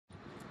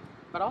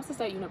Valdosta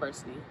State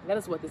University. That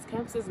is what this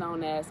campus is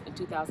known as in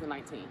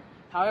 2019.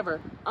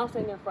 However, I'm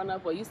standing in front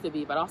of what used to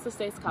be Valdosta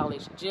State's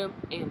college gym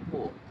and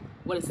pool,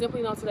 what is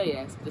simply known today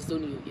as the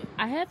Student Union.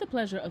 I had the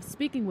pleasure of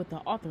speaking with the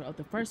author of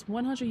the first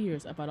 100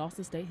 years of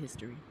Valdosta State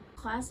history.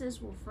 Classes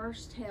were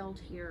first held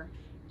here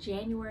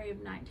January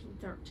of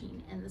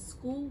 1913, and the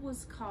school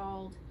was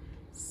called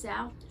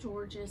South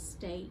Georgia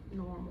State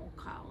Normal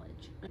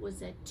College. It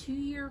was a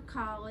two-year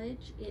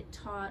college. It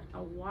taught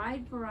a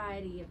wide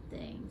variety of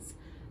things,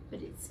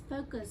 but its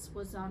focus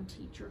was on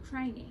teacher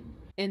training.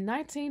 In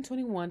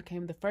 1921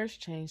 came the first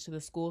change to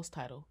the school's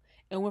title,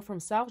 and went from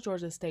South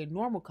Georgia State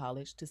Normal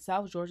College to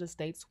South Georgia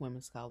State's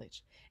Women's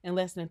College. And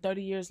less than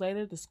 30 years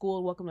later, the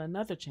school welcomed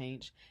another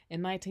change.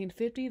 In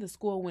 1950, the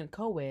school went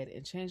co-ed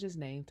and changed its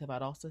name to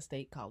Valdosta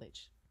State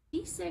College.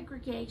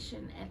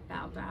 Desegregation at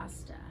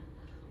Valdosta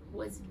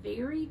was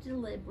very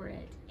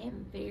deliberate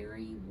and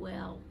very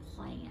well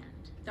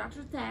planned.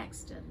 Dr.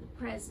 Thaxton, the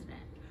president,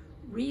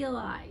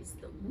 realized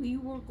that we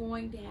were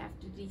going to have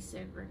to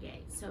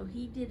desegregate, so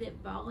he did it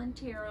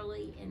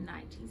voluntarily in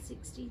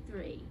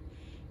 1963.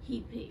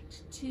 He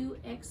picked two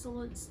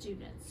excellent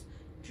students,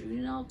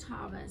 Drunell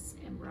Thomas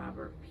and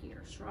Robert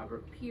Pierce.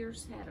 Robert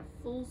Pierce had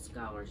a full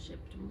scholarship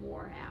to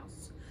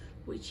Morehouse,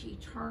 which he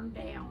turned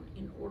down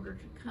in order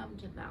to come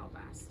to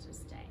Valdosta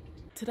State.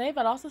 Today,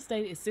 Valdosta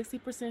State is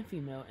 60%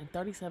 female and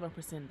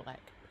 37%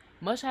 black.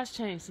 Much has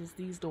changed since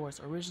these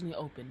doors originally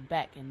opened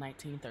back in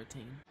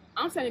 1913.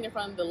 I'm standing in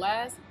front of the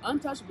last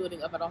untouched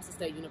building of Valdosta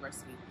State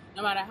University.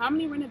 No matter how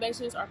many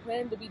renovations are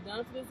planned to be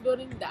done for this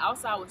building, the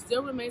outside will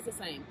still remain the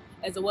same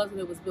as it was when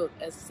it was built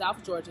as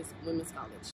South Georgia's Women's College.